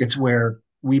 It's where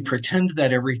we pretend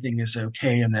that everything is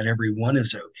okay and that everyone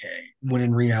is okay, when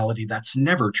in reality, that's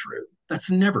never true.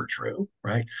 That's never true,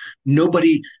 right?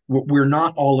 Nobody, we're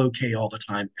not all okay all the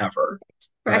time, ever,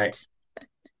 right? Correct.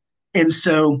 And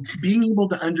so being able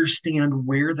to understand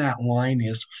where that line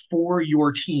is for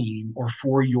your team or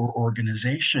for your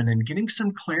organization and getting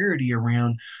some clarity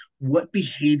around what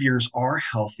behaviors are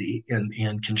healthy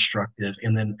and constructive,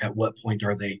 and then at what point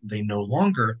are they no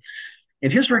longer.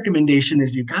 And his recommendation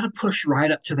is you've got to push right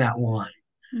up to that line.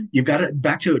 Mm. You've got to,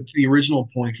 back to the original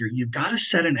point here, you've got to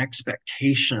set an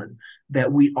expectation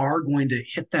that we are going to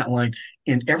hit that line.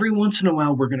 And every once in a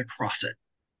while, we're going to cross it.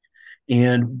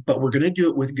 But we're going to do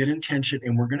it with good intention,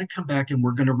 and we're going to come back and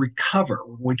we're going to recover.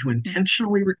 We're going to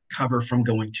intentionally recover from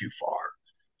going too far.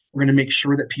 We're going to make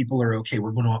sure that people are okay.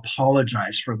 We're going to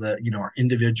apologize for our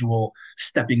individual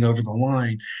stepping over the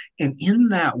line. And in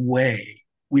that way,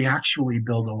 we actually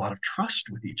build a lot of trust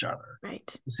with each other,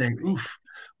 Right. saying, Right. oof,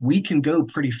 we can go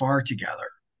pretty far together,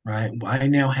 right? I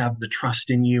now have the trust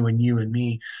in you and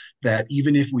me that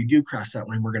even if we do cross that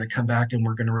line, we're going to come back and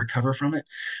we're going to recover from it.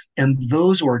 And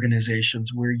those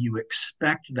organizations where you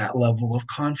expect that level of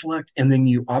conflict and then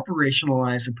you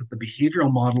operationalize and put the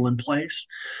behavioral model in place,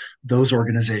 those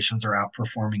organizations are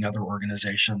outperforming other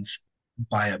organizations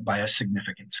by a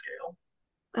significant scale.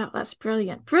 Oh, that's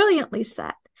brilliant. Brilliantly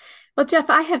said. Well, Jeff,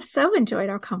 I have so enjoyed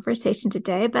our conversation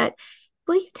today, but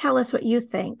will you tell us what you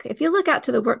think? If you look out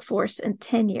to the workforce in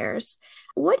 10 years,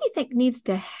 what do you think needs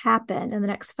to happen in the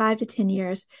next 5 to 10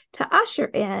 years to usher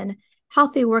in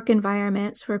healthy work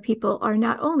environments where people are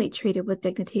not only treated with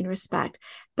dignity and respect,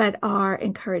 but are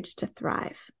encouraged to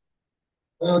thrive?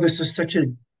 Oh, this is such a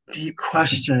deep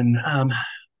question.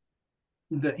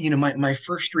 My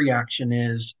first reaction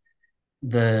is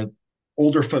the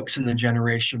older folks in the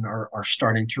generation are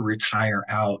starting to retire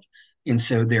out. And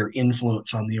so their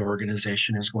influence on the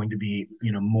organization is going to be,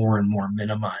 more and more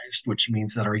minimized, which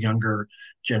means that our younger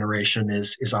generation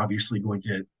is obviously going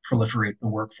to proliferate the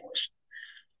workforce.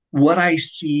 What I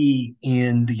see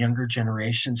in the younger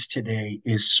generations today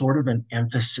is sort of an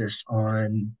emphasis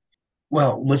on,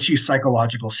 well, let's use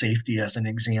psychological safety as an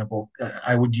example.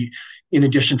 In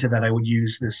addition to that, I would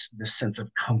use this sense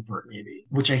of comfort, maybe,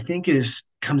 which I think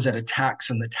comes at a tax,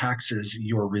 and the tax is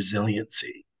your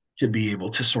resiliency to be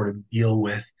able to sort of deal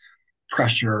with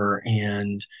pressure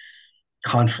and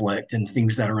conflict and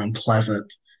things that are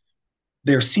unpleasant.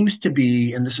 There seems to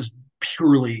be, and this is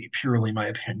purely my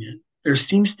opinion, there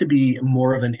seems to be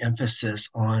more of an emphasis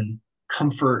on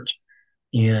comfort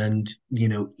and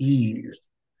ease.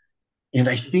 And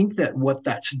I think that what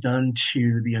that's done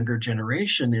to the younger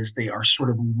generation is they are sort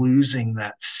of losing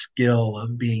that skill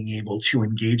of being able to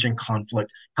engage in conflict,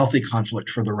 healthy conflict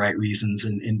for the right reasons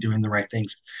and doing the right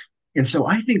things. And so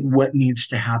I think what needs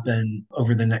to happen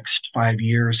over the next 5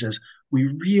 years is we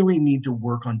really need to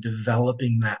work on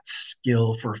developing that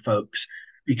skill for folks.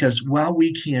 Because while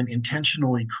we can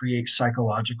intentionally create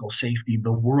psychological safety,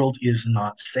 the world is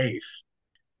not safe.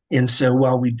 And so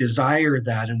while we desire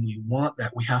that and we want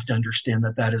that, we have to understand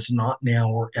that that is not now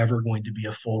or ever going to be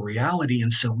a full reality.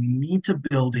 And so we need to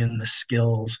build in the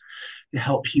skills to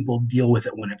help people deal with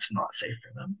it when it's not safe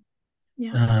for them.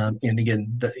 Yeah. And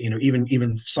again,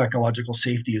 even psychological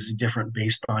safety is different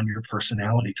based on your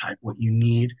personality type, what you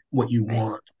need, what you Right.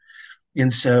 want.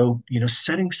 And so,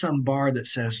 setting some bar that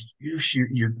says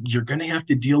you're going to have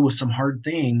to deal with some hard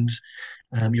things.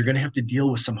 You're going to have to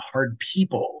deal with some hard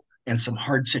people and some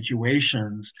hard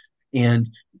situations, and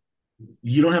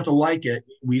you don't have to like it.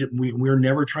 We're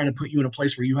never trying to put you in a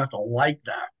place where you have to like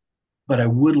that, but I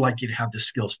would like you to have the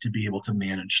skills to be able to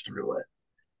manage through it.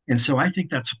 And so I think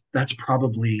that's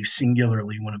probably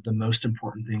singularly one of the most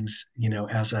important things,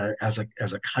 as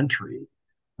a country,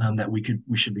 that we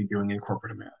should be doing in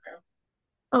corporate America.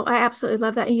 Oh, I absolutely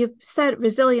love that. And you've said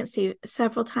resiliency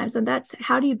several times, and that's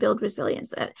how do you build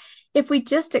resilience? If we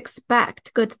just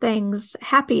expect good things,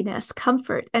 happiness,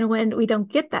 comfort, and when we don't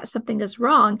get that, something is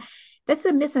wrong, that's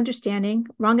a misunderstanding,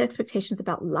 wrong expectations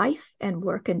about life and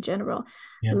work in general.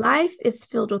 Yeah. Life is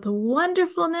filled with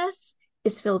wonderfulness,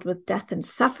 is filled with death and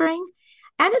suffering,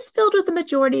 and is filled with the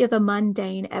majority of the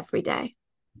mundane every day,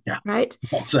 Yeah. right?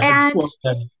 Well said. And Well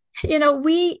said.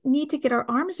 We need to get our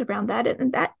arms around that.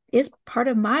 And that is part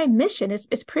of my mission.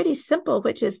 It's pretty simple,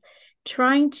 which is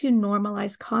trying to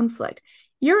normalize conflict.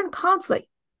 You're in conflict.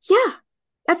 Yeah,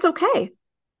 that's okay.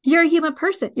 You're a human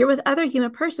person. You're with other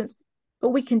human persons, but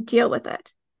we can deal with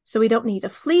it. So we don't need to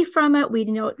flee from it. We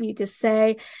don't need to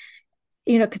say,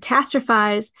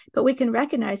 catastrophize, but we can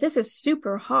recognize this is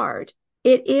super hard.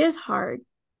 It is hard.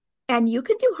 And you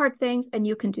can do hard things and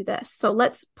you can do this. So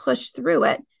let's push through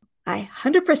it. I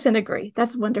 100% agree.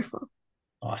 That's wonderful.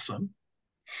 Awesome.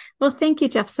 Well, thank you,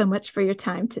 Jeff, so much for your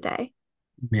time today.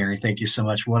 Mary, thank you so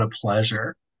much. What a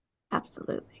pleasure.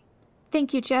 Absolutely.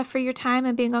 Thank you, Jeff, for your time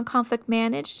and being on Conflict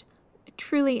Managed. I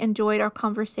truly enjoyed our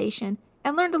conversation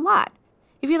and learned a lot.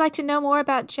 If you'd like to know more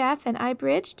about Jeff and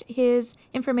iBridged, his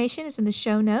information is in the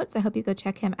show notes. I hope you go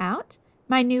check him out.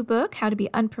 My new book, How to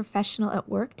Be Unprofessional at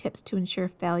Work, Tips to Ensure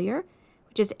Failure,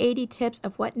 which is 80 tips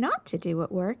of what not to do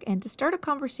at work and to start a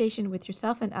conversation with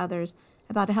yourself and others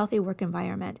about a healthy work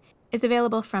environment, is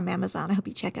available from Amazon. I hope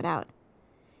you check it out.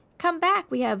 Come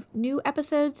back. We have new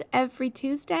episodes every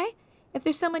Tuesday. If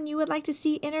there's someone you would like to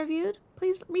see interviewed,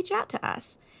 please reach out to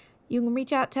us. You can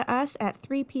reach out to us at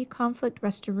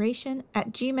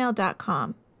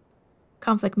 3pconflictrestoration@gmail.com.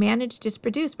 Conflict Managed is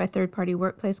produced by Third Party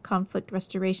Workplace Conflict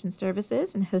Restoration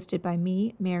Services and hosted by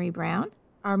me, Mary Brown.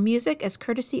 Our music is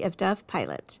courtesy of Dove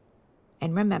Pilot.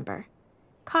 And remember,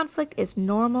 conflict is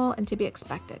normal and to be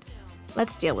expected.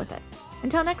 Let's deal with it.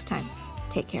 Until next time,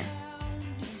 take care.